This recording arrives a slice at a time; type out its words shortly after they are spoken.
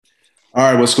All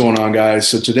right, what's going on, guys?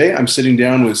 So today I'm sitting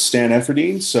down with Stan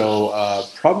Efferdine.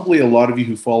 Probably a lot of you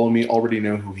who follow me already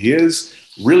know who he is.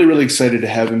 Really, really excited to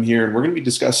have him here, and we're going to be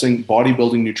discussing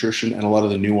bodybuilding nutrition and a lot of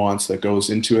the nuance that goes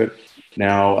into it.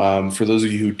 Now, for those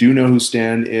of you who do know who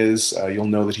Stan is, you'll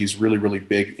know that he's really, really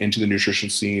big into the nutrition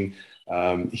scene.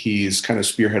 He's kind of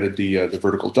spearheaded the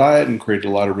vertical diet and created a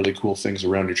lot of really cool things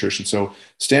around nutrition. So,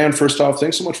 Stan, first off,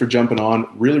 thanks so much for jumping on.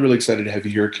 Really, really excited to have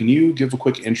you here. Can you give a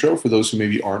quick intro for those who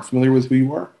maybe aren't familiar with who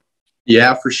you are?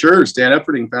 Yeah, for sure. Stan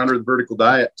Efferding, founder of the Vertical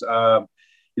Diet. I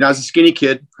was a skinny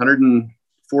kid,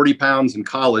 140 pounds in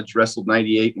college, wrestled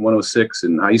 98 and 106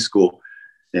 in high school,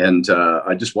 and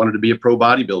I just wanted to be a pro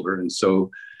bodybuilder. And so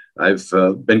I've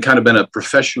been a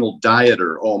professional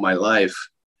dieter all my life.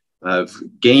 I've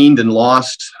gained and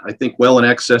lost, I think, well in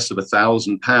excess of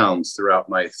 1,000 pounds throughout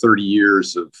my 30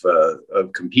 years of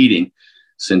competing,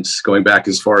 since going back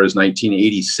as far as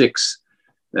 1986.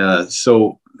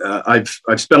 I've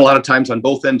spent a lot of times on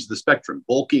both ends of the spectrum,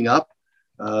 bulking up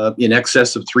in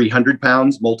excess of 300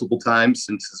 pounds multiple times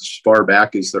since as far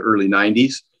back as the early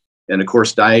 90s. And of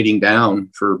course, dieting down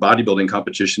for bodybuilding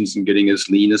competitions and getting as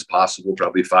lean as possible,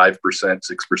 probably 5%,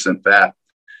 6% fat,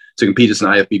 to compete as an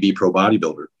IFBB pro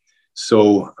bodybuilder.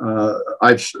 So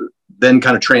I've then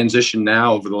kind of transitioned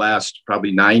now over the last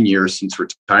probably 9 years since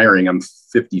retiring. I'm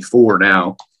 54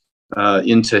 now,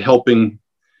 into helping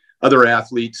other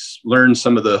athletes learn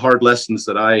some of the hard lessons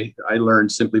that I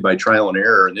learned simply by trial and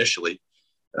error initially,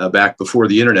 back before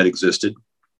the internet existed.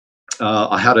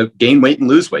 How to gain weight and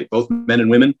lose weight, both men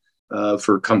and women,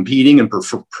 for competing and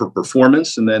for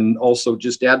performance, and then also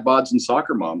just dad bods and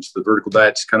soccer moms. The vertical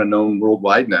diet's kind of known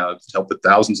worldwide now. It's helped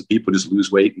thousands of people just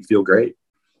lose weight and feel great.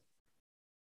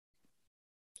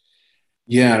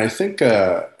 Yeah, and I think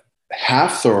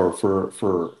Half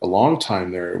for a long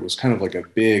time there, it was kind of like a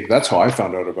big. That's how I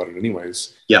found out about it,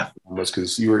 anyways. Yeah. Was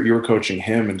because you were coaching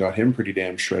him and got him pretty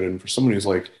damn shredded. And for someone who's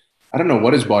like, I don't know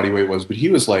what his body weight was, but he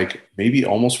was like maybe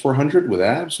almost 400 with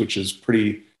abs, which is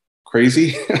pretty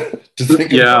crazy to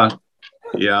think about. Yeah.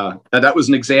 Yeah. And that was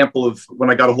an example of when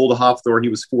I got a hold of Hafthor. He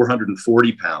was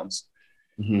 440 pounds,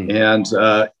 Mhm.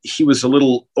 and he was a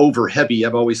little over heavy.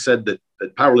 I've always said that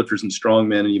powerlifters and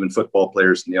strongmen and even football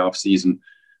players in the off season,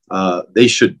 they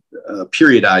should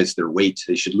periodize their weight.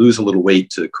 They should lose a little weight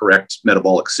to correct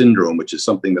metabolic syndrome, which is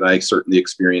something that I certainly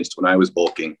experienced when I was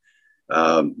bulking.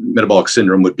 Metabolic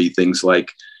syndrome would be things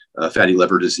like fatty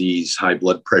liver disease, high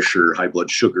blood pressure, high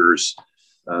blood sugars,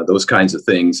 those kinds of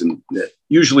things. And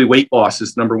usually weight loss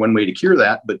is the number one way to cure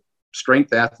that. But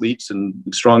strength athletes and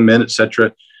strong men, et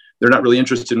cetera, they're not really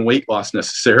interested in weight loss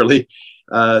necessarily.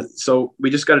 So we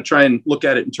just got to try and look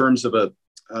at it in terms of a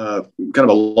kind of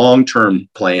a long-term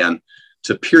plan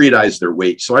to periodize their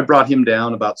weight. So I brought him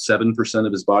down about 7%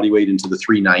 of his body weight into the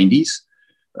 390s.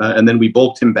 And then we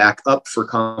bulked him back up for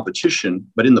competition.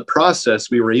 But in the process,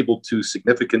 we were able to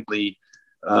significantly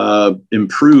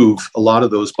improve a lot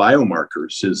of those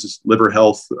biomarkers, his liver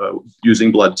health,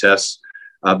 using blood tests,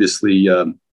 obviously,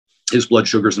 his blood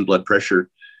sugars and blood pressure.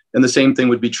 And the same thing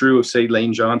would be true of, say,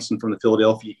 Lane Johnson from the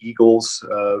Philadelphia Eagles,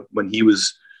 when he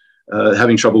was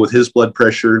having trouble with his blood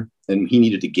pressure and he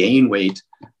needed to gain weight.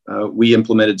 We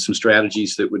implemented some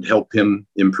strategies that would help him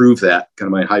improve that. Kind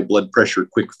of my high blood pressure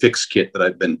quick fix kit that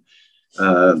I've been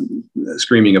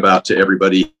screaming about to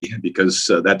everybody, because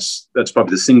that's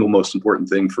probably the single most important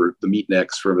thing for the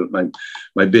meatnecks, for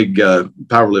my big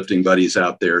powerlifting buddies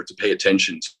out there to pay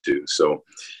attention to. So,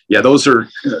 yeah, those are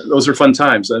fun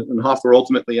times. And Hoffer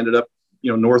ultimately ended up,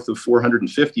 north of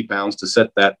 450 pounds to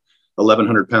set that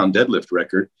 1,100-pound deadlift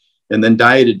record, and then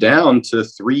dieted down to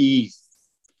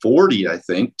 340, I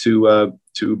think, to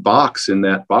box in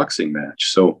that boxing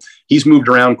match. So he's moved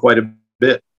around quite a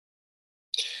bit.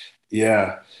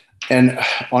 Yeah. And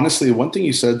honestly, one thing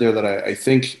you said there that I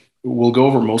think will go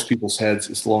over most people's heads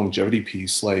is the longevity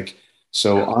piece. Like,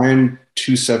 so I'm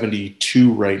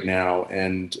 272 right now.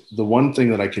 And the one thing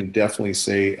that I can definitely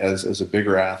say as a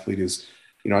bigger athlete is,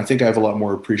 I think I have a lot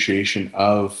more appreciation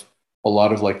of a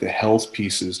lot of like the health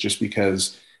pieces, just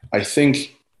because I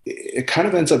think it kind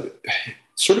of ends up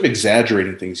sort of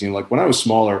exaggerating things. Like when I was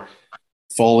smaller,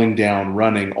 falling down,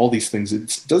 running, all these things,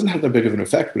 it doesn't have that big of an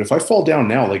effect. But if I fall down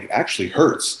now, like it actually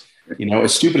hurts,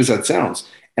 as stupid as that sounds.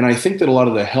 And I think that a lot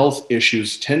of the health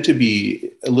issues tend to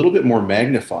be a little bit more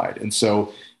magnified. And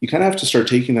so you kind of have to start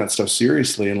taking that stuff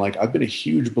seriously. And like, I've been a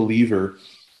huge believer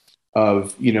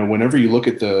of, whenever you look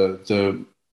at the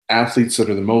athletes that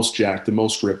are the most jacked, the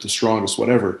most ripped, the strongest,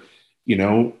 whatever, you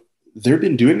know, they've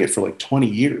been doing it for like 20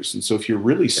 years. And so if you're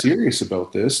really serious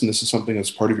about this, and this is something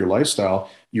that's part of your lifestyle,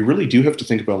 you really do have to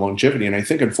think about longevity. And I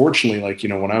think, unfortunately, like,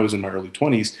 when I was in my early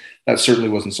 20s, that certainly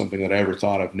wasn't something that I ever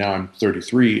thought of. Now I'm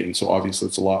 33. And so obviously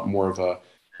it's a lot more of a,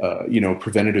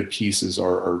 preventative pieces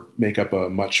are make up a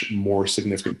much more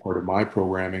significant part of my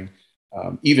programming,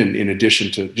 even in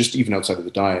addition to just even outside of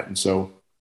the diet. And so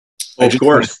I of just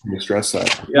course, want to stress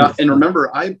that. yeah. And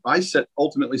remember, I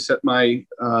ultimately set my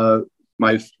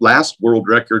my last world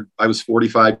record. I was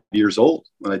 45 years old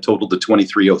when I totaled the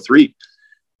 2303. It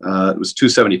was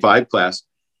 275 class.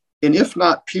 And if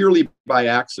not purely by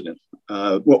accident,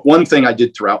 one thing I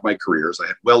did throughout my career is I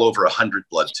had well over 100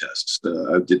 blood tests.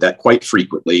 I did that quite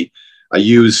frequently. I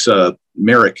use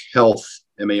Marek Health,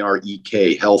 Marek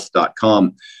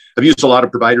health.com. I've used a lot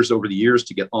of providers over the years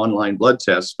to get online blood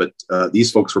tests, but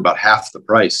these folks were about half the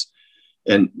price.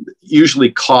 And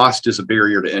usually cost is a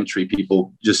barrier to entry.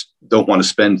 People just don't want to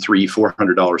spend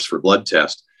 $300-$400 for a blood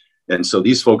test. And so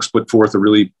these folks put forth a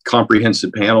really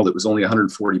comprehensive panel that was only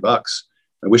 $140.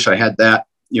 I wish I had that,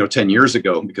 10 years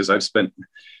ago, because I've spent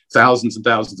thousands and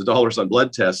thousands of dollars on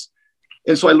blood tests.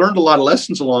 And so I learned a lot of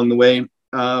lessons along the way.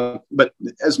 But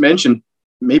as mentioned,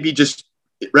 maybe just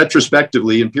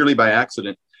retrospectively and purely by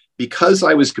accident, because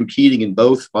I was competing in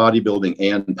both bodybuilding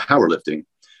and powerlifting,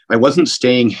 I wasn't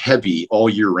staying heavy all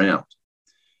year round.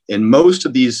 And most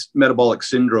of these metabolic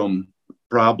syndrome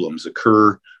problems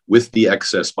occur with the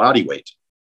excess body weight.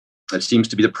 That seems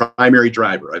to be the primary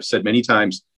driver. I've said many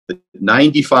times that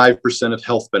 95% of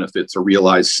health benefits are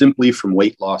realized simply from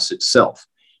weight loss itself,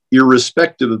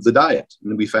 irrespective of the diet.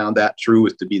 And we found that true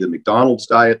with the McDonald's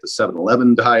diet, the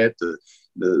 7-Eleven diet,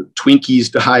 the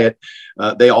Twinkies diet.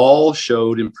 They all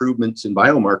showed improvements in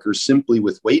biomarkers simply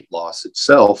with weight loss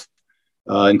itself,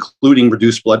 including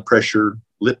reduced blood pressure,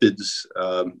 lipids,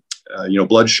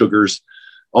 blood sugars,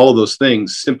 all of those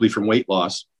things simply from weight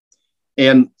loss.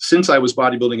 And since I was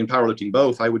bodybuilding and powerlifting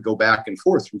both, I would go back and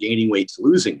forth from gaining weight to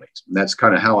losing weight. And that's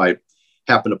kind of how I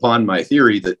happened upon my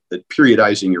theory that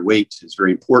periodizing your weight is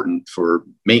very important for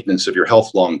maintenance of your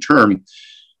health long term.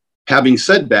 Having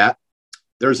said that,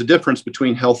 there's a difference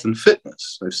between health and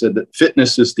fitness. I've said that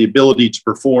fitness is the ability to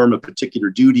perform a particular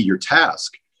duty or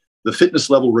task. The fitness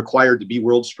level required to be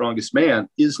world's strongest man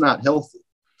is not healthy.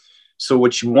 So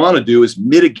what you want to do is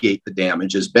mitigate the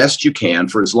damage as best you can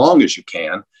for as long as you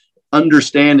can,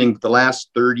 understanding the last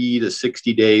 30 to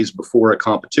 60 days before a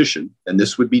competition. And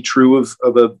this would be true of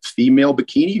a female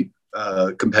bikini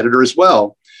competitor as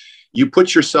well. You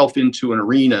put yourself into an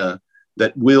arena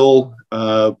that will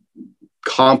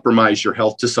compromise your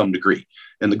health to some degree.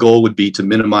 And the goal would be to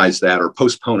minimize that or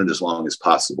postpone it as long as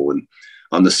possible. And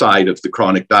on the side of the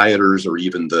chronic dieters, or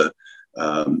even the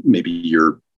maybe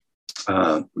your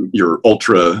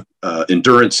ultra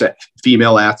endurance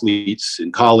female athletes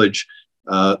in college,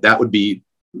 that would be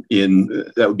in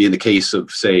the case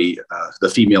of, say, the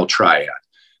female triad,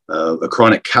 a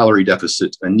chronic calorie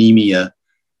deficit, anemia.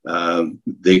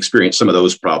 They experience some of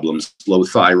those problems: low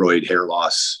thyroid, hair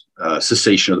loss,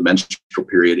 cessation of the menstrual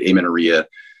period, amenorrhea.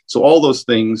 So all those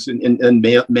things, and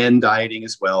men dieting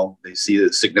as well, they see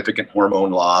a significant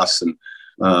hormone loss and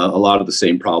a lot of the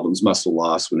same problems, muscle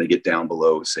loss, when they get down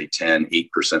below, say,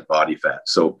 8% body fat.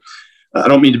 So I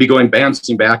don't mean to be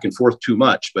bouncing back and forth too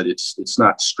much, but it's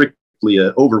not strictly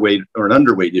an overweight or an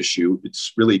underweight issue.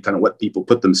 It's really kind of what people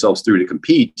put themselves through to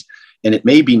compete. And it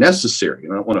may be necessary.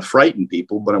 And I don't want to frighten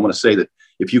people, but I want to say that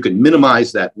if you can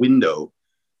minimize that window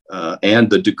and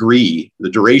the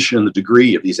duration and the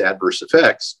degree of these adverse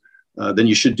effects, then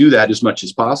you should do that as much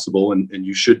as possible. And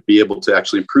you should be able to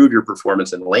actually improve your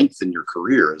performance and lengthen your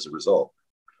career as a result.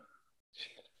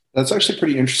 That's actually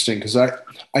pretty interesting, because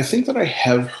I think that I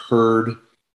have heard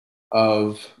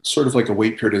of sort of like a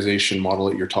weight periodization model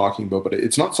that you're talking about, but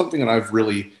it's not something that I've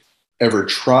really ever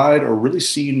tried or really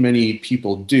seen many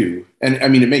people do. And I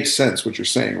mean, it makes sense what you're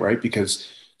saying, right? Because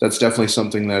that's definitely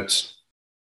something that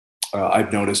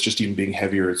I've noticed, just even being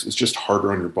heavier, it's just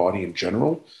harder on your body in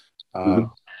general.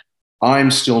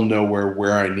 I'm still nowhere near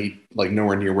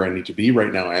where I need to be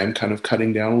right now. I am kind of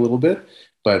cutting down a little bit,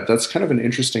 but that's kind of an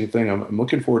interesting thing. I'm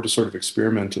looking forward to sort of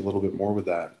experiment a little bit more with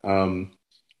that.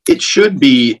 It should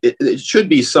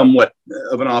be somewhat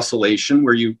of an oscillation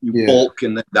where you bulk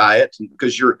in the diet,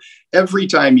 because every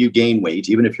time you gain weight,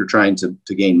 even if you're trying to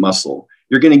gain muscle,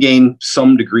 you're going to gain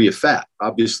some degree of fat.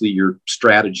 Obviously, your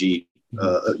strategy,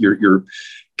 your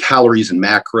calories and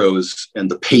macros, and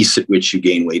the pace at which you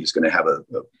gain weight is going to have a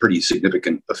pretty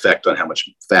significant effect on how much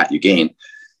fat you gain.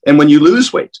 And when you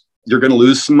lose weight, you're going to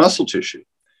lose some muscle tissue,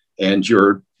 and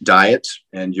your diet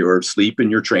and your sleep and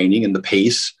your training and the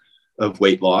pace of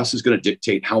weight loss is going to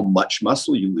dictate how much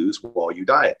muscle you lose while you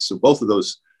diet. So both of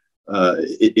those,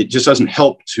 it just doesn't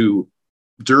help to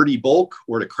dirty bulk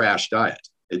or to crash diet.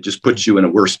 It just puts you in a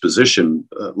worse position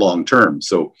long term.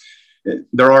 So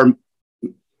there are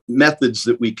methods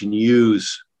that we can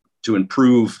use to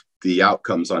improve the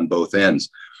outcomes on both ends,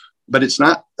 but it's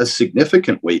not a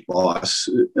significant weight loss.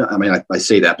 I mean, I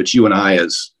say that, but you and I,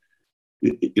 as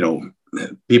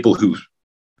people who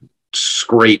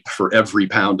scrape for every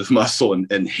pound of muscle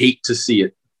and hate to see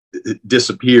it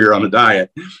disappear on a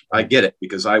diet, I get it,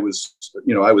 because I was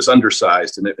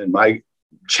undersized, and my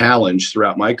challenge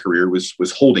throughout my career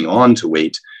was holding on to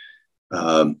weight.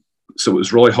 So it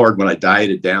was really hard when I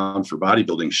dieted down for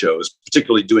bodybuilding shows,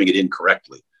 particularly doing it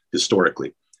incorrectly,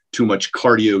 historically. Too much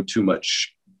cardio, too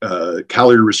much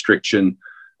calorie restriction,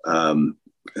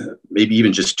 maybe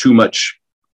even just too much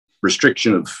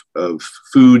restriction of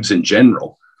foods in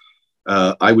general.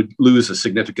 I would lose a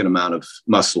significant amount of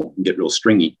muscle and get real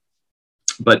stringy.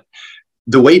 But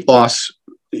the weight loss,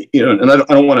 and I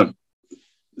don't want to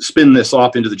spin this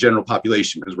off into the general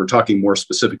population, because we're talking more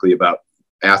specifically about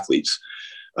athletes.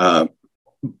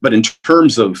 But in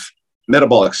terms of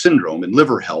metabolic syndrome and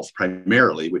liver health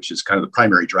primarily, which is kind of the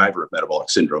primary driver of metabolic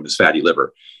syndrome, is fatty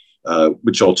liver,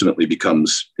 which ultimately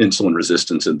becomes insulin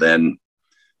resistance and then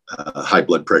high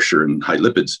blood pressure and high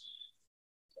lipids.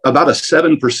 About a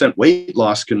 7% weight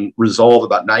loss can resolve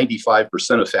about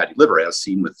 95% of fatty liver, as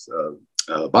seen with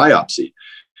biopsy.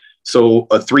 So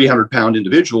a 300-pound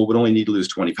individual would only need to lose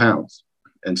 20 pounds.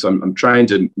 And so I'm trying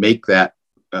to make that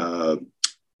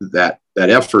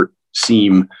effort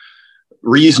seem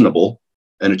reasonable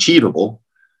and achievable.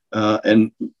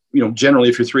 And generally,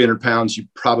 if you're 300 pounds, you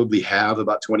probably have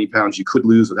about 20 pounds you could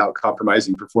lose without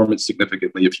compromising performance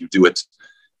significantly if you do it,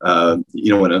 in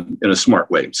a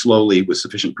smart way, slowly, with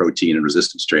sufficient protein and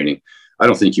resistance training. I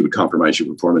don't think you would compromise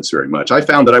your performance very much. I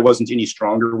found that I wasn't any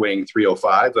stronger weighing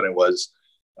 305 than I was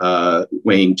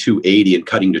weighing 280 and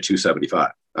cutting to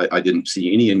 275. I didn't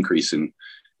see any increase in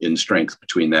strength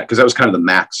between that, because that was kind of the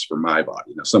max for my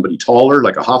body. Somebody taller,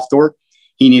 like a Hafthor,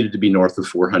 he needed to be north of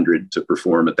 400 to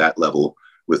perform at that level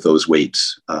with those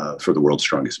weights for the world's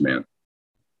strongest man.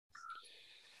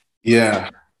 Yeah,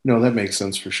 no, that makes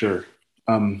sense for sure.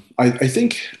 I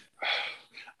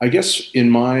guess in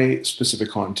my specific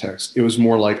context, it was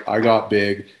more like I got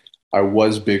big. I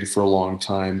was big for a long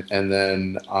time. And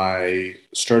then I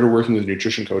started working with a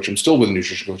nutrition coach. I'm still with a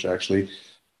nutrition coach, actually.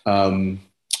 And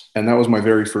that was my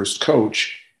very first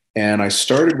coach. And I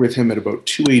started with him at about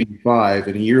 285.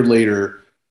 And a year later,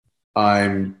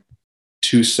 I'm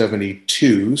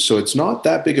 272. So it's not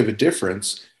that big of a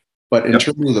difference. But in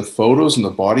terms of the photos and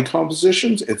the body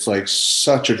compositions, it's like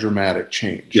such a dramatic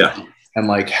change. Yeah. And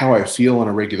like how I feel on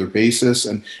a regular basis.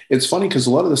 And it's funny because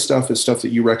a lot of the stuff is stuff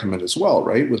that you recommend as well,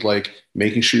 right? With like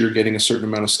making sure you're getting a certain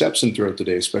amount of steps in throughout the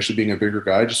day, especially being a bigger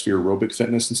guy, just for your aerobic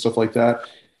fitness and stuff like that.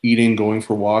 Eating, going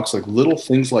for walks, like little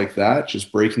things like that,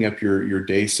 just breaking up your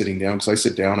day sitting down. Because I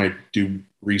sit down, I do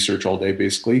research all day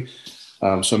basically.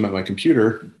 So I'm at my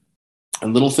computer.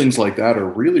 And little things like that are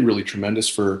really, really tremendous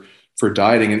for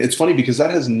dieting. And it's funny because that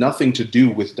has nothing to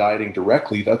do with dieting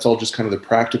directly. That's all just kind of the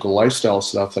practical lifestyle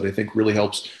stuff that I think really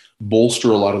helps bolster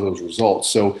a lot of those results.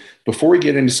 So before we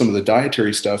get into some of the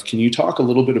dietary stuff, can you talk a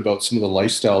little bit about some of the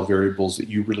lifestyle variables that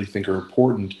you really think are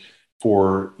important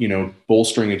for,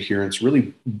 bolstering adherence,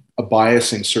 really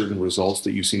biasing certain results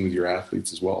that you've seen with your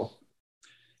athletes as well?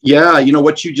 Yeah.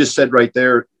 What you just said right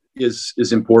there is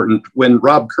important. When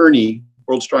Rob Kearney,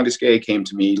 World's Strongest Gay, came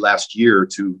to me last year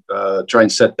to try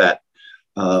and set that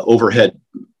overhead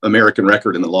American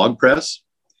record in the log press.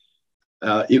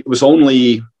 It was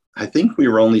I think we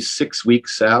were only 6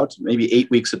 weeks out, maybe 8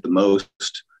 weeks at the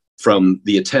most from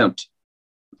the attempt.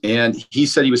 And he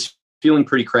said he was feeling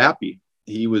pretty crappy.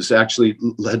 He was actually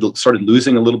started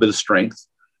losing a little bit of strength.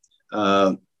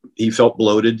 He felt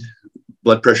bloated,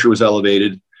 blood pressure was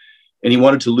elevated, and he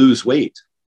wanted to lose weight.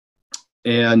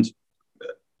 And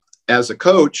as a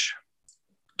coach,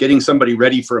 getting somebody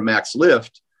ready for a max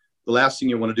lift, the last thing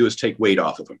you want to do is take weight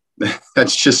off of them.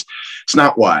 It's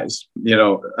not wise.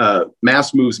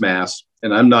 Mass moves mass.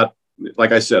 And I'm not,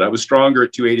 like I said, I was stronger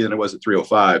at 280 than I was at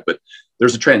 305, but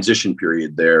there's a transition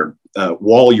period there.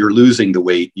 While you're losing the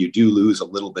weight, you do lose a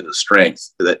little bit of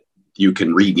strength that you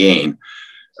can regain.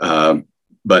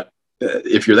 But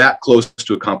if you're that close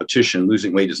to a competition,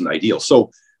 losing weight isn't ideal. So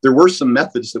there were some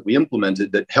methods that we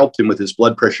implemented that helped him with his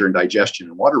blood pressure and digestion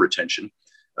and water retention.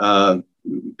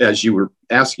 As you were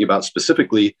asking about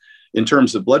specifically, in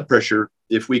terms of blood pressure,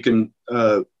 if we can,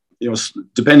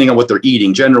 depending on what they're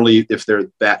eating, generally, if they're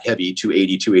that heavy,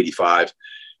 280, 285,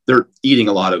 they're eating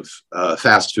a lot of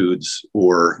fast foods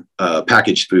or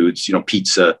packaged foods,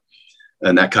 pizza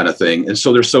and that kind of thing. And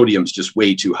so their sodium's just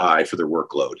way too high for their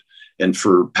workload. And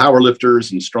for power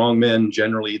lifters and strongmen,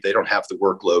 generally, they don't have the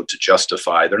workload to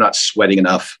justify. They're not sweating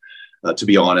enough, to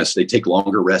be honest. They take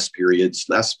longer rest periods,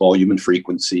 less volume and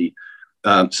frequency.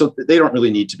 So they don't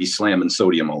really need to be slamming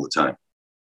sodium all the time.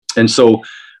 And so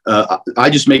I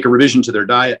just make a revision to their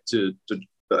diet.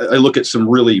 I look at some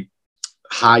really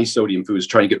high sodium foods,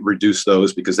 trying to reduce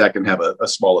those, because that can have a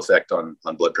small effect on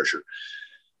blood pressure.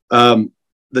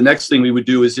 The next thing we would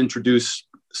do is introduce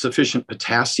sufficient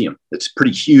potassium. It's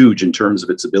pretty huge in terms of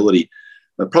its ability.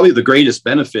 Probably the greatest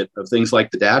benefit of things like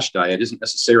the DASH diet isn't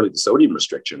necessarily the sodium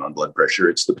restriction on blood pressure.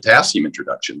 It's the potassium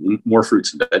introduction, more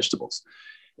fruits and vegetables.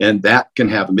 And that can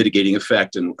have a mitigating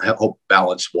effect and help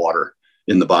balance water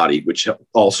in the body, which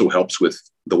also helps with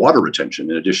the water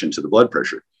retention in addition to the blood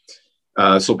pressure.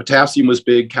 So potassium was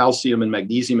big. Calcium and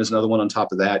magnesium is another one on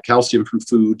top of that. Calcium from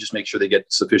food, just make sure they get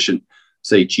sufficient,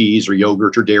 say, cheese or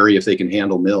yogurt or dairy if they can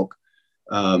handle milk.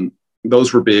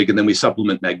 Those were big. And then we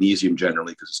supplement magnesium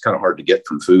generally because it's kind of hard to get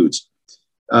from foods.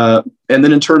 And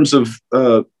then in terms of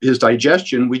his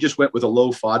digestion, we just went with a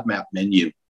low FODMAP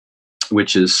menu,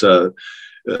 which is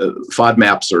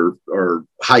FODMAPs are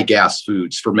high gas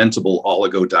foods, fermentable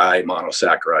oligo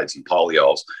monosaccharides and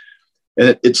polyols.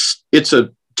 And it's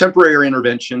a temporary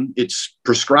intervention. It's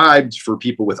prescribed for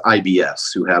people with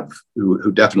IBS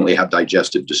who definitely have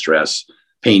digestive distress,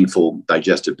 painful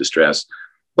digestive distress.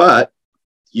 But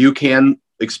you can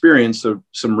experience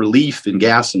some relief in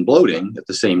gas and bloating at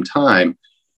the same time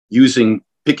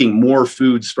picking more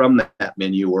foods from that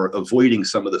menu, or avoiding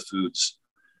some of the foods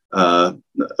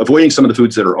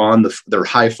that are on their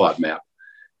high FODMAP,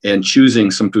 and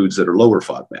choosing some foods that are lower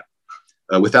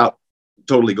FODMAP without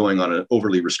totally going on an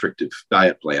overly restrictive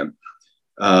diet plan.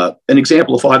 An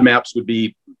example of FODMAPs would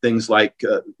be things like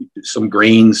some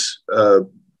grains,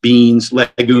 beans,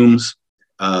 legumes,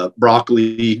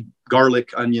 broccoli,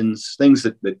 garlic, onions, things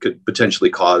that could potentially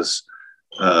cause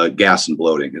gas and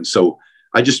bloating. And so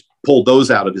I just pulled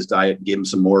those out of his diet and gave him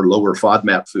some more lower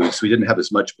FODMAP foods, so he didn't have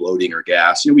as much bloating or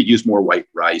gas. We'd use more white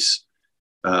rice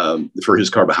for his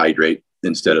carbohydrate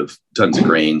instead of tons of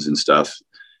grains and stuff.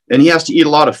 And he has to eat a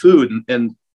lot of food,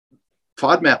 and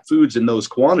FODMAP foods in those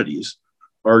quantities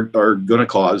are going to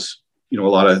cause a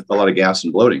lot of gas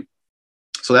and bloating.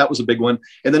 So that was a big one.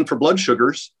 And then for blood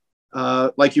sugars,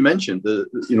 like you mentioned,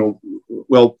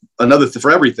 another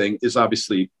for everything is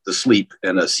obviously the sleep,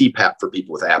 and a CPAP for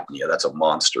people with apnea. That's a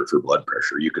monster for blood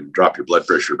pressure. You can drop your blood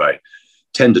pressure by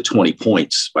 10 to 20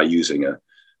 points by using a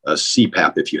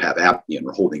CPAP if you have apnea and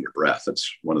are holding your breath. That's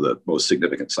one of the most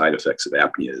significant side effects of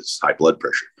apnea is high blood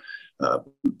pressure.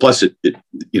 Plus,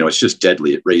 it's just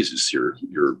deadly. It raises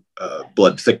your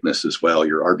blood thickness as well,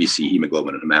 your RBC,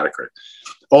 hemoglobin, and hematocrit.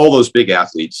 All those big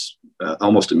athletes,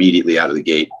 almost immediately out of the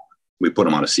gate, we put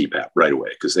them on a CPAP right away,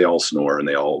 because they all snore and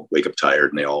they all wake up tired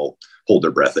and they all hold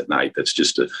their breath at night. That's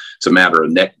just it's a matter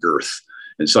of neck girth,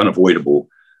 and it's unavoidable.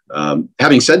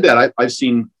 Having said that, I've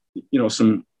seen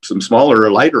some smaller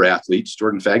or lighter athletes.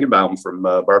 Jordan Fagenbaum from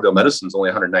Barbell Medicine is only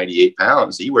 198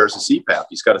 pounds. He wears a CPAP.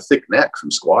 He's got a thick neck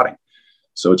from squatting.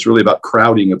 So it's really about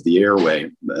crowding of the airway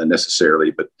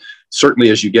necessarily. But certainly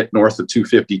as you get north of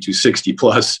 250, 260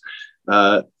 plus,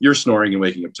 you're snoring and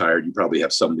waking up tired. You probably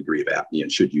have some degree of apnea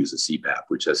and should use a CPAP,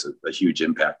 which has a huge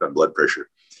impact on blood pressure.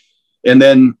 And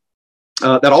then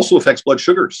that also affects blood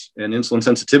sugars and insulin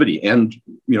sensitivity and,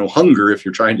 hunger if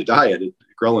you're trying to diet,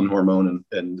 ghrelin hormone,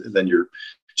 and then you're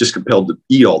just compelled to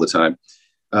eat all the time.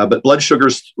 But blood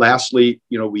sugars, lastly,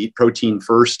 we eat protein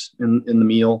first in the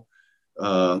meal.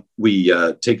 We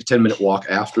take a 10-minute walk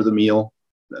after the meal.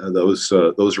 Those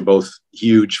are both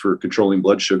huge for controlling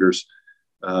blood sugars.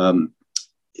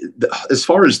 As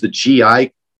far as the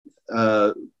GI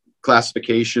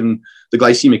classification, the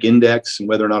glycemic index, and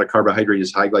whether or not a carbohydrate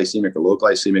is high glycemic or low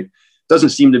glycemic,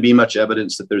 doesn't seem to be much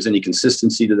evidence that there's any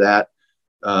consistency to that.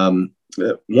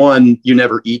 One, you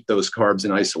never eat those carbs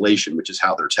in isolation, which is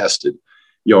how they're tested.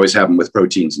 You always have them with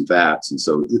proteins and fats, and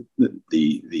so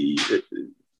the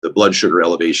blood sugar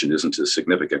elevation isn't as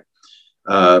significant.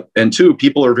 And two,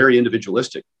 people are very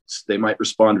individualistic. They might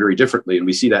respond very differently. And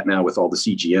we see that now with all the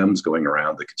CGMs going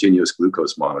around, the continuous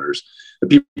glucose monitors. The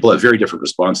people have very different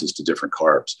responses to different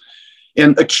carbs.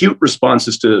 And acute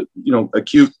responses to,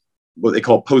 acute, what they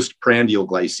call postprandial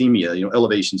glycemia,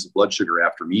 elevations of blood sugar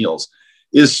after meals,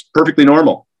 is perfectly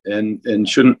normal and you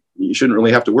shouldn't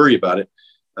really have to worry about it.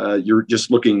 You're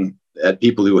just looking at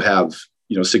people who have,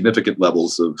 significant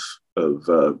levels of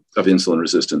insulin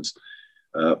resistance.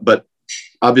 But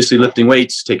obviously lifting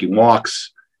weights, taking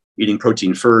walks, eating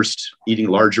protein first, eating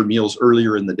larger meals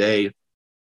earlier in the day,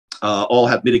 all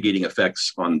have mitigating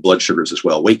effects on blood sugars as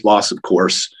well. Weight loss, of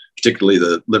course, particularly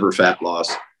the liver fat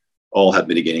loss, all have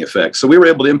mitigating effects. So we were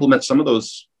able to implement some of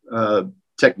those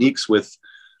techniques with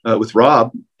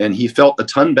Rob, and he felt a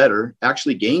ton better,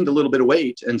 actually gained a little bit of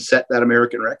weight and set that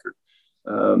American record.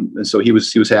 And so he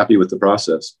was happy with the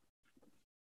process.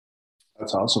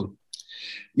 That's awesome.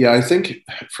 Yeah, I think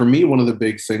for me, one of the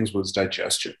big things was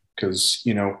digestion because,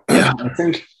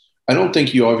 I don't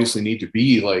think you obviously need to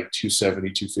be like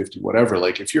 270, 250, whatever.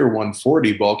 Like if you're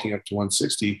 140 bulking up to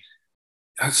 160,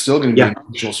 that's still going to be an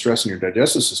additional stress in your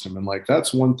digestive system. And like,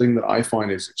 that's one thing that I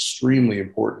find is extremely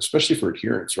important, especially for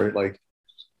adherence, right? Like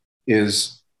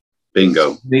is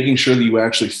bingo, making sure that you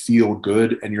actually feel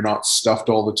good and you're not stuffed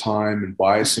all the time and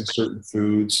biasing certain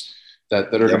foods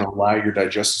that are going to allow your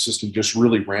digestive system just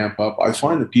really ramp up. I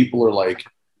find that people are like,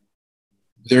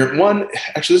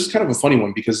 actually, this is kind of a funny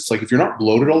one because it's like, if you're not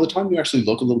bloated all the time, you actually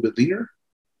look a little bit leaner,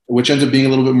 which ends up being a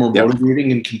little bit more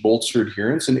motivating and can bolster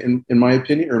adherence in my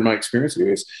opinion, or in my experience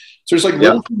anyways. So there's like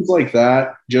little things like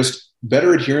that, just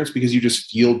better adherence because you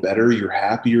just feel better, you're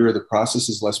happier, the process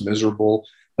is less miserable.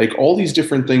 Like all these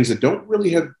different things that don't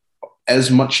really have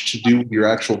as much to do with your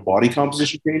actual body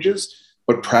composition changes,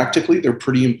 but practically they're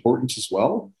pretty important as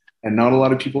well. And not a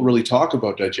lot of people really talk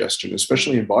about digestion,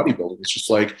 especially in bodybuilding. It's just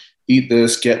like, eat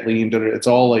this, get lean. It's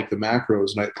all like the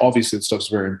macros. And obviously that stuff's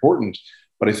very important.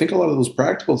 But I think a lot of those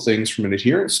practical things from an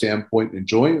adherence standpoint, an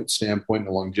enjoyment standpoint, and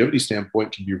a longevity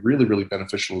standpoint can be really, really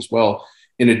beneficial as well.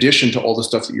 In addition to all the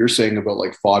stuff that you're saying about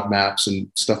like FODMAPs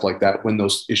and stuff like that, when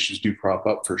those issues do crop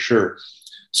up for sure.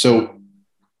 So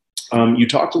you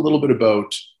talked a little bit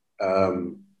about,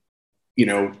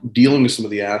 dealing with some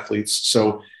of the athletes.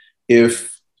 So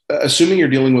assuming you're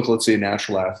dealing with, let's say, a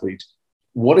natural athlete,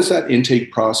 what does that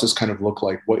intake process kind of look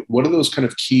like? What are those kind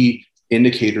of key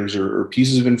indicators or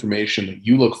pieces of information that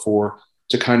you look for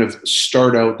to kind of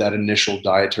start out that initial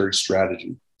dietary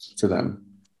strategy for them?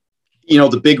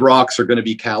 The big rocks are going to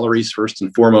be calories first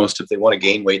and foremost. If they want to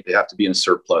gain weight, they have to be in a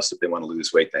surplus. If they want to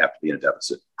lose weight, they have to be in a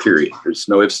deficit, period. There's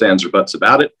no ifs, ands, or buts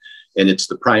about it. And it's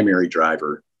the primary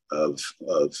driver of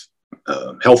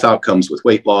health outcomes with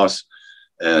weight loss.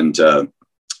 And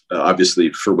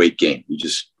obviously for weight gain,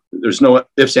 there's no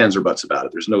ifs, ands, or buts about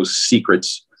it. There's no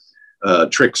secrets,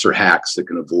 tricks, or hacks that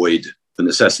can avoid the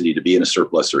necessity to be in a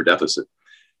surplus or a deficit.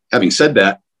 Having said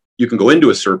that, you can go into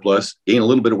a surplus, gain a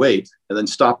little bit of weight, and then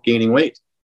stop gaining weight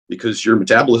because your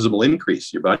metabolism will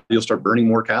increase. Your body will start burning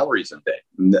more calories in a day.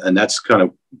 And that's kind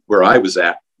of where I was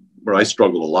at, where I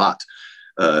struggled a lot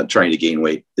trying to gain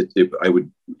weight. I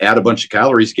would add a bunch of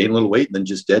calories, gain a little weight, and then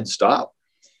just dead stop.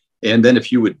 And then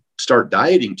if you would start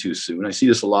dieting too soon, I see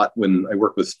this a lot when I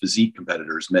work with physique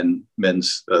competitors,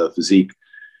 men's physique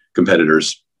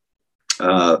competitors.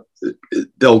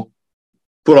 They'll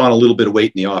put on a little bit of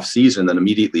weight in the off season, then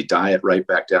immediately diet right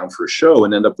back down for a show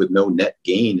and end up with no net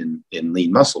gain in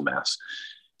lean muscle mass.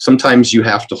 Sometimes you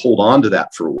have to hold on to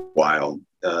that for a while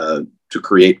to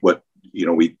create what,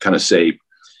 we kind of say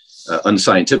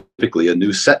unscientifically a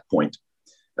new set point.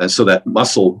 And so that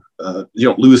muscle, you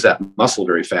don't lose that muscle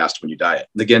very fast when you diet.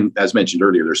 And again, as mentioned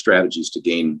earlier, there's strategies to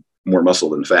gain more muscle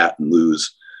than fat and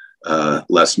lose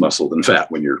less muscle than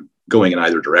fat when you're going in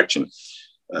either direction.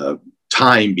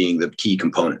 Time being the key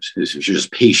component. Is you're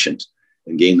just patient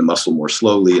and gain the muscle more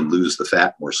slowly and lose the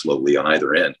fat more slowly on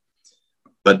either end.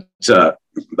 But the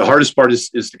hardest part is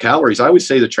the calories. I would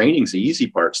say the training's the easy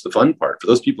part, it's the fun part. For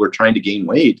those people who are trying to gain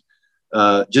weight,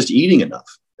 just eating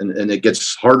enough. And it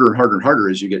gets harder and harder and harder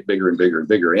as you get bigger and bigger and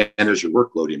bigger. And as your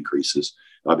workload increases,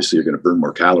 obviously you're going to burn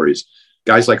more calories.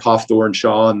 Guys like Hafthor,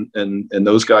 Shaw, and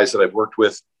those guys that I've worked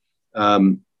with,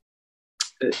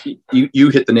 you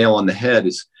hit the nail on the head.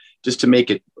 Is just to make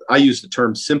it, I use the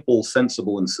term simple,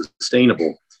 sensible, and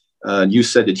sustainable. You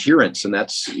said adherence, and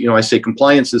that's, I say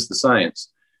compliance is the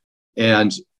science.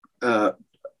 And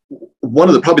one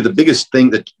of probably the biggest thing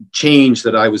that change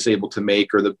that I was able to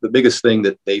make, or the biggest thing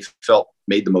that they felt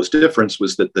made the most difference,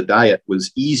 was that the diet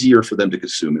was easier for them to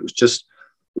consume. It was just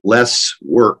less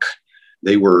work.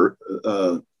 They weren't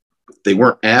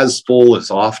as full as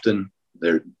often.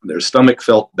 Their stomach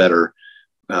felt better.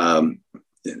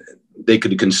 They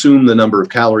could consume the number of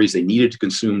calories they needed to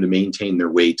consume to maintain their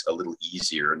weight a little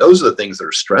easier. And those are the things that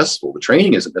are stressful. The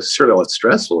training isn't necessarily all it's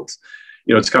stressful.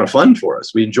 It's kind of fun for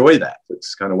us. We enjoy that.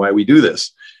 It's kind of why we do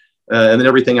this. And then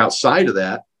everything outside of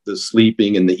that, the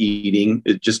sleeping and the eating,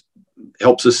 it just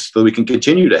helps us so we can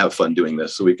continue to have fun doing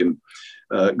this. So we can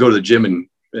go to the gym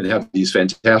and have these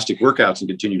fantastic workouts and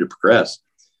continue to progress.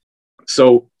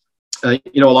 So, a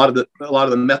lot of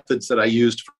the methods that I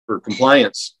used for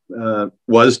compliance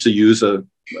was to use a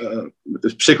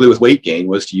particularly with weight gain,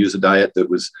 was to use a diet that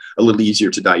was a little easier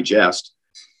to digest.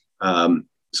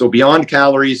 So beyond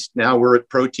calories, now we're at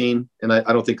protein. And I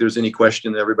don't think there's any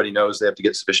question that everybody knows they have to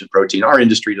get sufficient protein. Our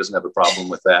industry doesn't have a problem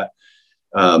with that.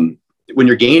 When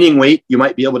you're gaining weight, you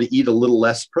might be able to eat a little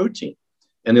less protein.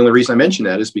 And the only reason I mention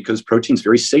that is because protein is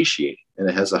very satiating and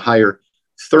it has a higher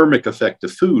thermic effect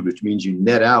of food, which means you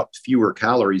net out fewer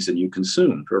calories than you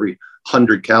consume. For every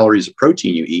 100 calories of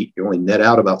protein you eat, you only net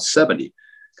out about 70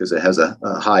 because it has a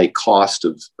high cost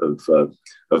of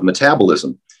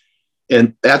metabolism.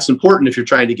 And that's important if you're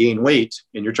trying to gain weight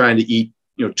and you're trying to eat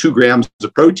 2 grams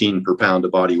of protein per pound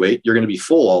of body weight. You're going to be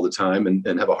full all the time and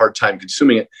have a hard time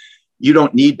consuming it. You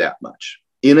don't need that much.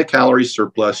 In a calorie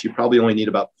surplus, you probably only need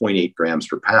about 0.8 grams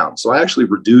per pound. So I actually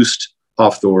reduced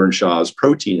Hafthor and Shaw's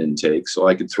protein intake so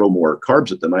I could throw more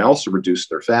carbs at them. I also reduced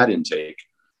their fat intake,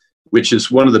 which is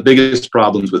one of the biggest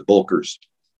problems with bulkers,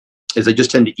 is they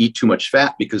just tend to eat too much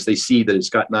fat because they see that it's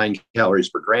got 9 calories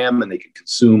per gram and they can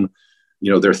consume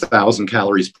their 1,000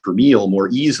 calories per meal more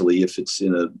easily if it's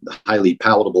in a highly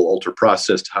palatable, ultra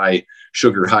processed, high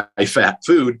sugar, high fat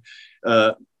food.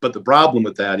 But the problem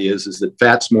with that is that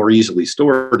fat's more easily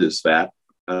stored as fat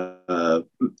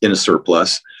in a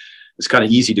surplus. It's kind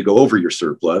of easy to go over your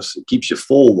surplus. It keeps you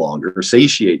full longer,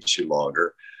 satiates you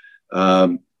longer.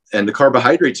 And the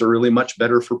carbohydrates are really much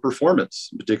better for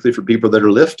performance, particularly for people that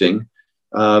are lifting.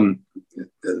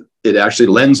 It actually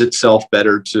lends itself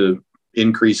better to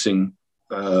increasing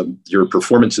your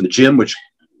performance in the gym, which,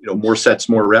 more sets,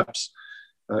 more reps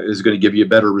is going to give you a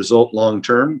better result long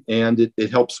term. And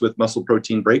it helps with muscle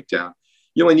protein breakdown.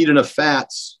 You only need enough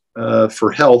fats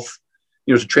for health,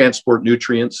 to transport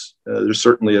nutrients. There's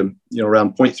certainly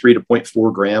around 0.3 to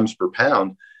 0.4 grams per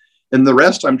pound. And the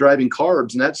rest, I'm driving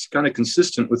carbs. And that's kind of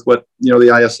consistent with what, the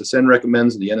ISSN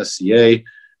recommends and the NSCA.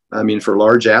 I mean, for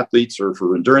large athletes or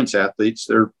for endurance athletes,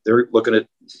 they're looking at,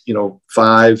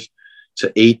 5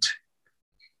 to 8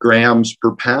 grams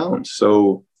per pound.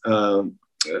 So,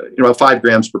 5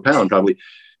 grams per pound probably.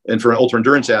 And for ultra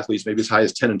endurance athletes, maybe as high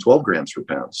as 10 and 12 grams per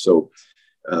pound. So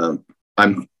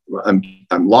I'm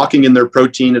locking in their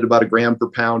protein at about 1 gram per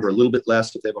pound or a little bit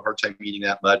less if they have a hard time eating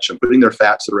that much. I'm putting their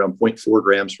fats at around 0.4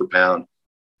 grams per pound.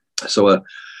 So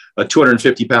a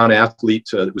 250 pound athlete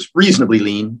that was reasonably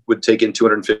lean would take in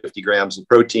 250 grams of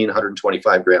protein,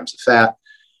 125 grams of fat,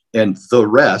 and the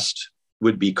rest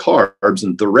would be carbs.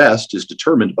 And the rest is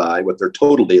determined by what their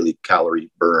total daily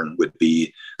calorie burn would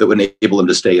be that would enable them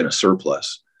to stay in a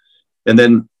surplus. And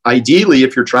then ideally,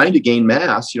 if you're trying to gain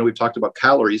mass, we've talked about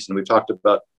calories and we've talked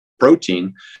about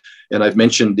protein, and I've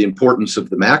mentioned the importance of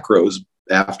the macros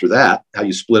after that, how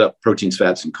you split up proteins,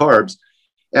 fats, and carbs.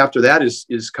 After that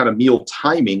is kind of meal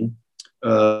timing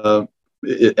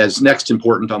as next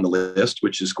important on the list,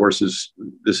 which of course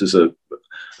this is a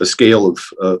scale of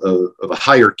a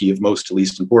hierarchy of most to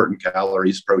least important: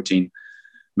 calories, protein,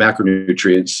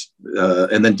 macronutrients,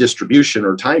 and then distribution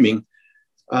or timing.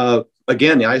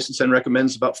 Again, the ISSN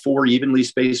recommends about 4 evenly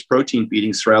spaced protein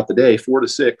feedings throughout the day. 4 to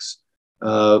 6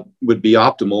 would be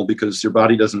optimal because your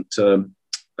body doesn't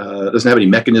have any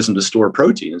mechanism to store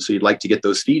protein. And so you'd like to get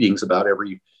those feedings about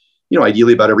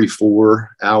ideally about every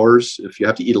 4 hours. If you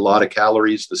have to eat a lot of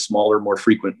calories, the smaller, more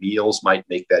frequent meals might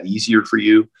make that easier for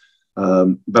you.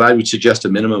 But I would suggest a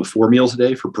minimum of 4 meals a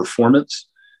day for performance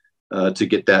to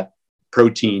get that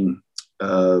protein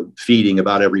feeding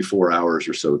about every 4 hours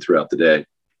or so throughout the day.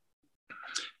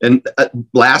 And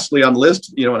lastly on the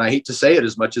list, and I hate to say it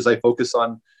as much as I focus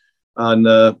on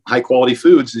high quality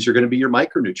foods, is you're going to be your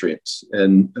micronutrients.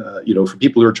 And, for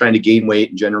people who are trying to gain weight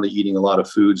and generally eating a lot of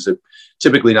foods that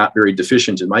typically not very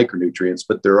deficient in micronutrients,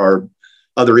 but there are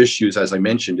other issues. As I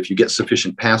mentioned, if you get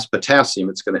sufficient potassium,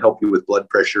 it's going to help you with blood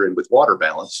pressure and with water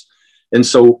balance. And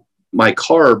so my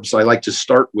carbs, I like to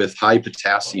start with high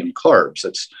potassium carbs.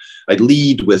 I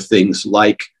lead with things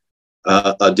like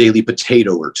a daily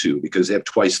potato or 2 because they have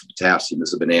twice the potassium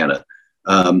as a banana.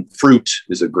 Fruit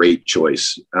is a great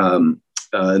choice. And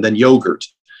then yogurt.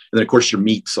 And then, of course, your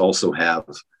meats also have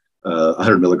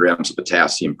 100 milligrams of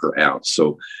potassium per ounce.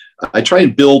 So I try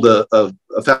and build a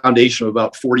foundation of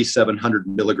about 4,700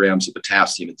 milligrams of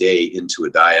potassium a day into a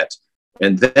diet.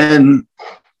 And then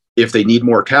if they need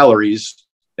more calories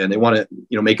and they want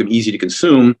to make them easy to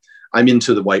consume, I'm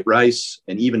into the white rice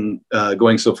and even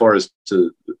going so far as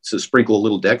to sprinkle a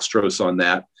little dextrose on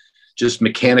that. Just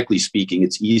mechanically speaking,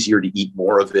 it's easier to eat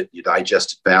more of it. You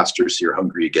digest it faster, so you're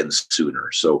hungry again sooner.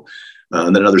 So,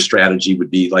 and then another strategy would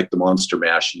be like the Monster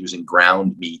Mash, using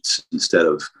ground meats instead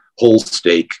of whole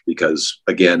steak, because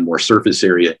again, more surface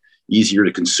area, easier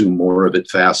to consume more of it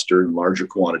faster in larger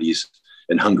quantities,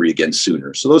 and hungry again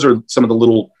sooner. So those are some of the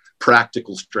little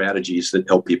practical strategies that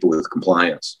help people with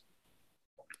compliance.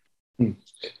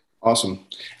 Awesome.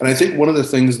 And I think one of the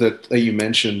things that you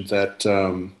mentioned that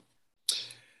I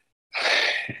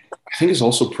think is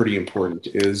also pretty important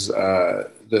is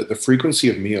the frequency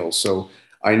of meals. So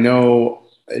I know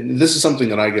this is something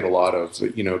that I get a lot of,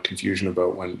 confusion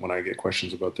about when I get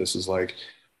questions about this is like,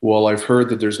 well, I've heard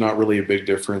that there's not really a big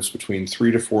difference between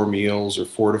 3 to 4 meals or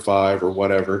 4 to 5 or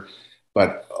whatever.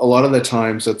 But a lot of the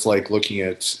times that's like looking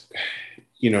at,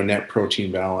 net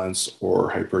protein balance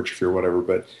or hypertrophy or whatever,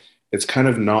 but it's kind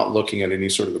of not looking at any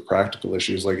sort of the practical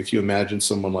issues. Like if you imagine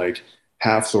someone like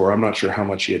Hafthor, I'm not sure how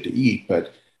much he had to eat,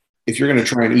 but if you're going to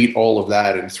try and eat all of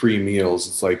that in 3 meals,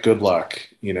 it's like, good luck.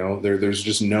 There's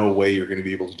just no way you're going to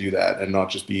be able to do that and not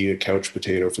just be a couch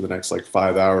potato for the next like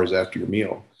 5 hours after your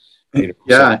meal.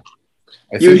 Yeah.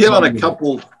 So you hit on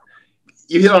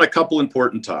a couple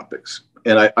important topics.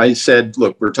 And I said,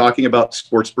 look, we're talking about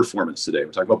sports performance today.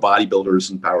 We're talking about bodybuilders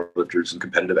and powerlifters and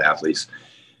competitive athletes.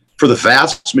 For the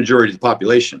vast majority of the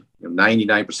population,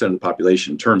 99% of the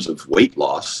population in terms of weight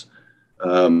loss,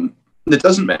 it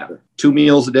doesn't matter. 2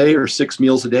 meals a day or 6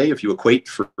 meals a day. If you equate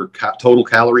for total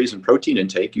calories and protein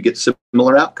intake, you get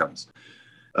similar outcomes.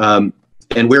 And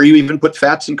where you even put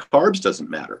fats and carbs doesn't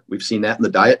matter. We've seen that in the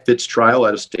Diet Fits trial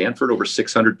out of Stanford, over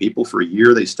 600 people for a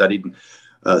year. They studied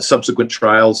subsequent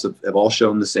trials have all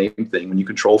shown the same thing. When you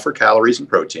control for calories and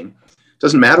protein, it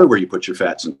doesn't matter where you put your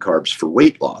fats and carbs for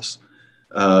weight loss.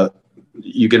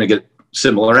 You're going to get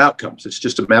similar outcomes. It's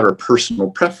just a matter of personal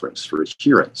preference for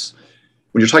adherence.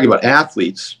 When you're talking about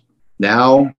athletes,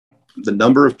 now the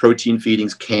number of protein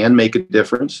feedings can make a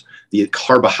difference. The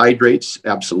carbohydrates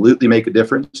absolutely make a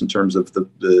difference in terms of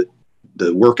the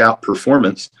workout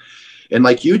performance. And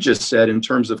like you just said, in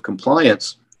terms of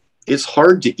compliance, it's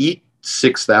hard to eat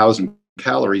 6,000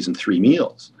 calories in 3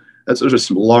 meals. Those are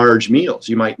some large meals.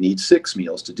 You might need 6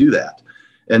 meals to do that.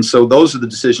 And so those are the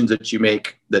decisions that you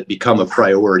make that become a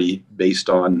priority based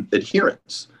on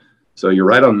adherence. So you're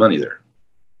right on money there.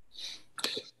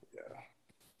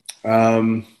 Let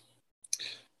me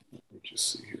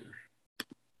just see here.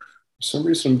 For some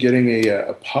reason, I'm getting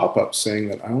a pop-up saying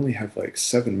that I only have like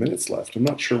 7 minutes left. I'm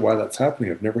not sure why that's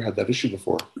happening. I've never had that issue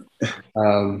before.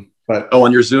 But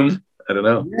on your Zoom? I don't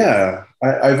know. Yeah,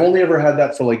 I've only ever had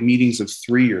that for like meetings of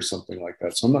 3 or something like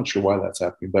that. So I'm not sure why that's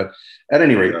happening. But at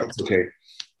any rate, that's okay.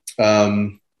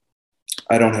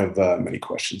 I don't have many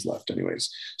questions left anyways.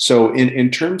 So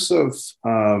in terms of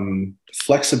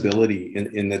flexibility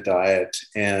in the diet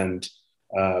and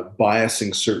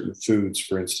biasing certain foods,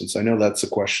 for instance, I know that's a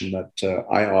question that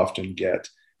I often get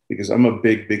because I'm a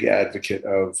big advocate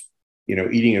of,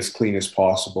 eating as clean as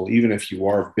possible, even if you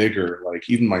are bigger. Like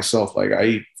even myself, like I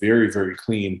eat very, very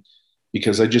clean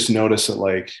because I just notice that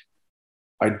like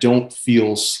I don't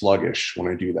feel sluggish when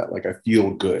I do that. Like I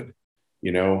feel good.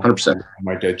 100%.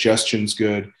 My digestion's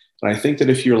good. And I think that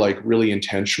if you're like really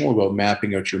intentional about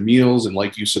mapping out your meals and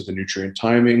like you said, the nutrient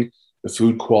timing, the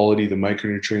food quality, the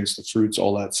micronutrients, the fruits,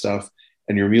 all that stuff,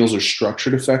 and your meals are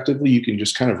structured effectively, you can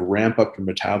just kind of ramp up your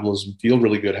metabolism, feel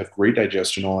really good, have great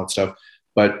digestion, all that stuff.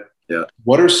 But yeah,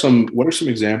 what are some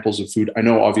examples of food? I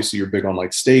know obviously you're big on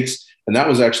like steaks, and that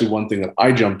was actually one thing that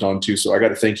I jumped onto. So I got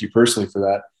to thank you personally for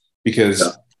that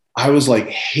because I was like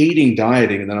hating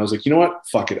dieting. And then I was like, you know what?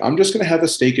 Fuck it. I'm just going to have a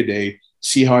steak a day,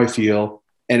 see how I feel.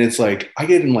 And it's like, I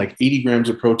get in like 80 grams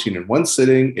of protein in one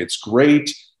sitting. It's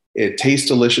great. It tastes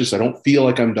delicious. I don't feel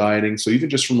like I'm dieting. So even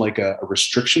just from like a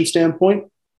restriction standpoint,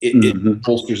 it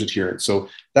bolsters adherence. So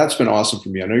that's been awesome for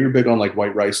me. I know you're big on like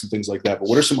white rice and things like that, but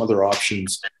what are some other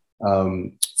options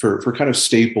for kind of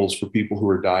staples for people who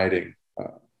are dieting?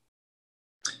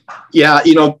 Yeah,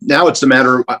 now it's a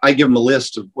matter of, I give them a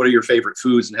list of what are your favorite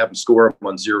foods and have them score them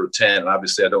on 0 to 10. And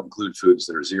obviously I don't include foods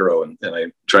that are 0 and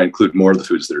I try and include more of the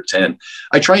foods that are 10.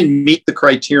 I try and meet the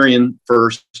criterion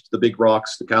first, the big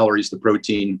rocks, the calories, the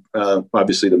protein,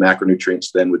 obviously the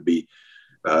macronutrients then would be,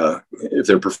 if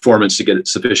their performance to get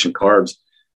sufficient carbs.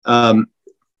 And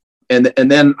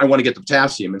then I want to get the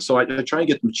potassium. And so I try and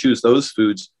get them to choose those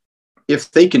foods.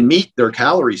 If they can meet their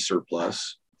calorie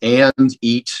surplus and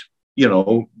eat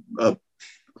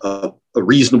a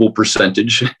reasonable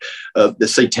percentage,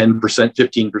 let's say 10%,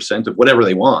 15% of whatever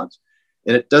they want.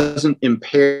 And it doesn't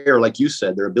impair, like you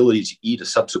said, their ability to eat a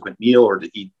subsequent meal or to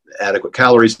eat adequate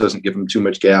calories, doesn't give them too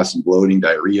much gas and bloating,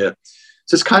 diarrhea.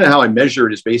 So it's kind of how I measure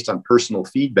it is based on personal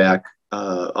feedback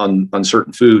on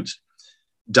certain foods.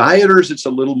 Dieters, it's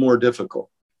a little more difficult.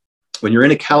 When you're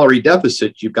in a calorie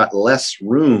deficit, you've got less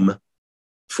room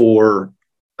for,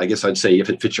 I guess I'd say, if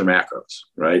it fits your macros,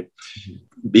 right?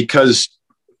 Because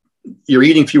you're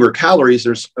eating fewer calories,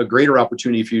 there's a greater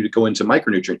opportunity for you to go into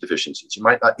micronutrient deficiencies. You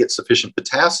might not get sufficient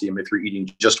potassium if you're eating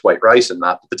just white rice and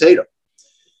not the potato,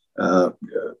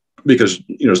 because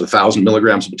there's 1,000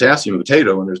 milligrams of potassium in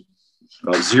potato and there's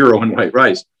about 0 in white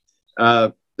rice.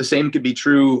 The same could be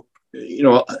true.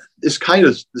 This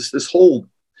whole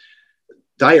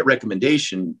diet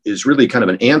recommendation is really kind of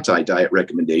an anti-diet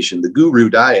recommendation. The guru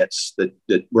diets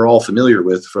that we're all familiar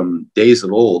with from days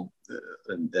of old,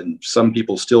 and some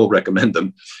people still recommend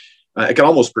them. I can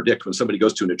almost predict when somebody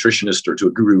goes to a nutritionist or to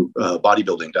a guru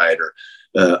bodybuilding dieter,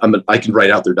 I can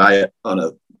write out their diet on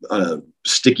a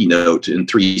sticky note in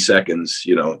 3 seconds.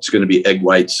 It's going to be egg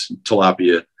whites,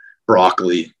 tilapia,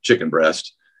 broccoli, chicken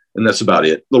breast, and that's about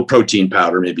it. A little protein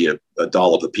powder, maybe a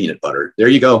dollop of peanut butter. There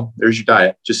you go. There's your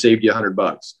diet. Just saved you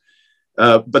 $100.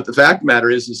 But the fact of the matter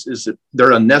is that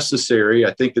they're unnecessary.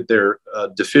 I think that they're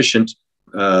deficient.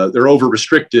 They're over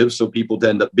restrictive, so people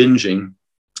end up binging.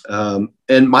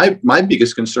 And my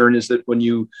biggest concern is that when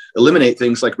you eliminate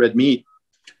things like red meat,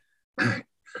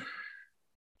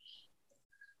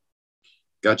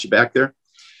 got you back there?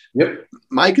 Yep.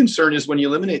 My concern is when you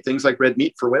eliminate things like red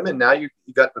meat for women, now you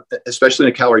got, especially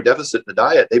in a calorie deficit in the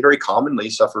diet, they very commonly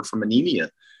suffer from anemia.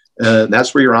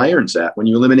 That's where your iron's at. When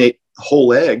you eliminate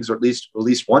whole eggs, or at least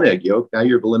one egg yolk, now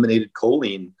you've eliminated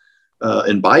choline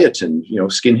and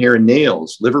biotin, skin, hair, and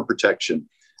nails, liver protection.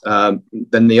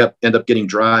 Then they end up getting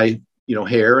dry,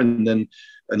 hair, and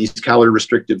these calorie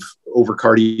restrictive over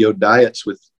cardio diets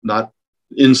with not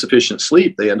insufficient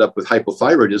sleep, they end up with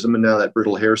hypothyroidism, and now that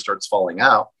brittle hair starts falling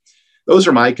out. Those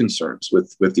are my concerns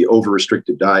with the over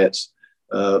restricted diets.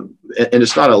 And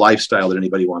it's not a lifestyle that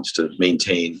anybody wants to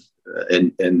maintain.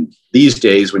 And these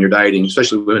days, when you're dieting,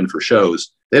 especially women for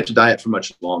shows, they have to diet for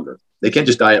much longer. They can't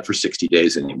just diet for 60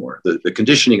 days anymore. The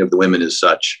conditioning of the women is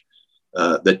such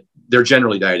that they're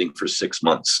generally dieting for 6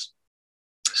 months.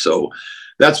 So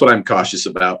that's what I'm cautious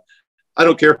about. I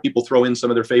don't care if people throw in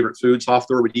some of their favorite foods.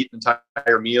 Hofthor would eat an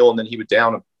entire meal, and then he would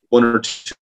down 1 or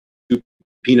 2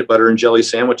 peanut butter and jelly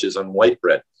sandwiches on white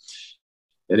bread.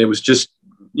 And it was just,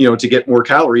 to get more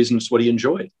calories, and it's what he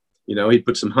enjoyed. He'd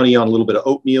put some honey on a little bit of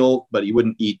oatmeal, but he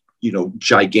wouldn't eat,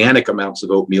 gigantic amounts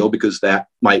of oatmeal, because that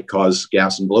might cause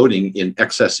gas and bloating in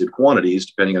excessive quantities,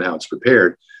 depending on how it's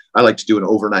prepared. I like to do an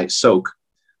overnight soak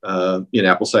in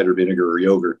apple cider vinegar or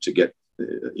yogurt to get,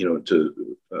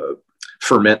 to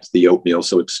ferment the oatmeal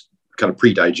so it's kind of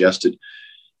pre-digested.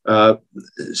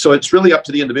 So it's really up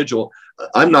to the individual.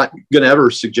 I'm not going to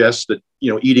ever suggest that,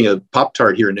 eating a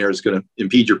Pop-Tart here and there is going to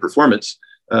impede your performance.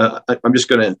 I'm just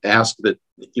going to ask that,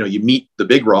 you meet the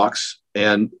big rocks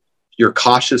and you're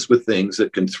cautious with things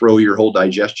that can throw your whole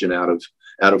digestion out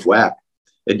of whack.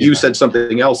 And you said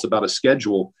something else about a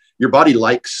schedule. Your body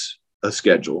likes a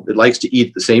schedule. It likes to eat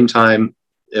at the same time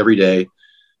every day,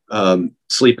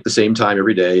 sleep at the same time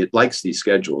every day. It likes these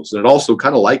schedules. And it also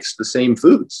kind of likes the same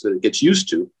foods that it gets used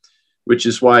to, which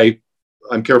is why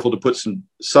I'm careful to put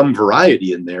some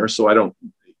variety in there, so I don't,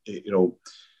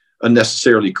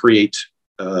 unnecessarily create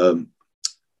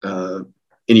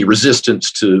any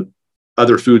resistance to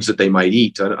other foods that they might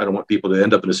eat. I don't want people to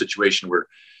end up in a situation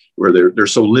where they're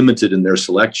so limited in their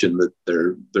selection that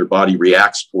their body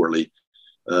reacts poorly.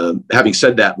 Having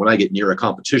said that, when I get near a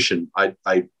competition, I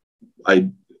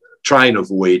try and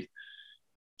avoid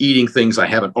eating things I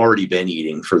haven't already been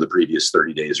eating for the previous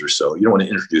 30 days or so. You don't want to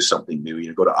introduce something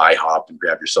new. Go to IHOP and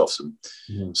grab yourself some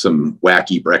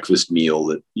wacky breakfast meal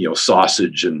that,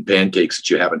 sausage and pancakes that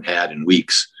you haven't had in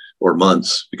weeks or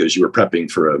months because you were prepping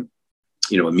for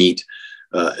a meet.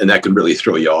 And that can really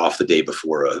throw you off the day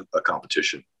before a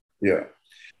competition. Yeah.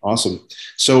 Awesome.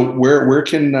 So where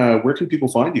can people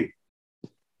find you?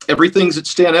 Everything's at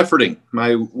Stan Efferding. My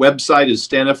website is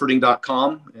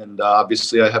stanefferding.com. And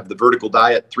obviously I have the Vertical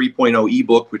Diet 3.0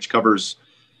 ebook, which covers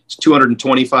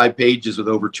 225 pages with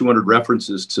over 200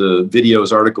 references to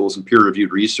videos, articles, and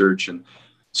peer-reviewed research. And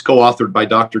it's co-authored by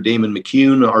Dr. Damon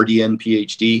McCune, RDN,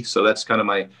 PhD. So that's kind of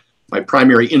my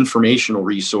primary informational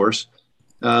resource.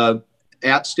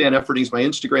 At Stan Efferding is my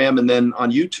Instagram. And then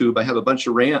on YouTube, I have a bunch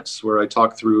of rants where I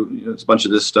talk through a bunch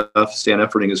of this stuff, Stan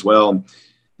Efferding as well.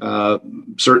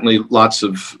 Certainly lots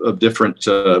of different,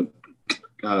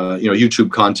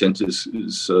 YouTube content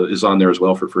is on there as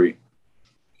well for free.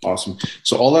 Awesome.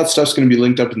 So all that stuff's going to be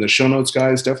linked up in the show notes,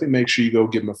 guys. Definitely make sure you go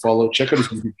give him a follow. Check out his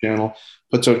YouTube channel.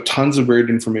 Puts out tons of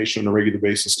great information on a regular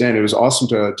basis. Stan, it was awesome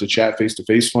to chat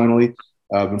face-to-face finally.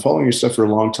 I've been following your stuff for a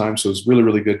long time, so it's really,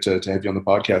 really good to have you on the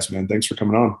podcast, man. Thanks for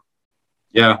coming on.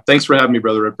 Yeah, thanks for having me,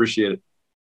 brother. I appreciate it.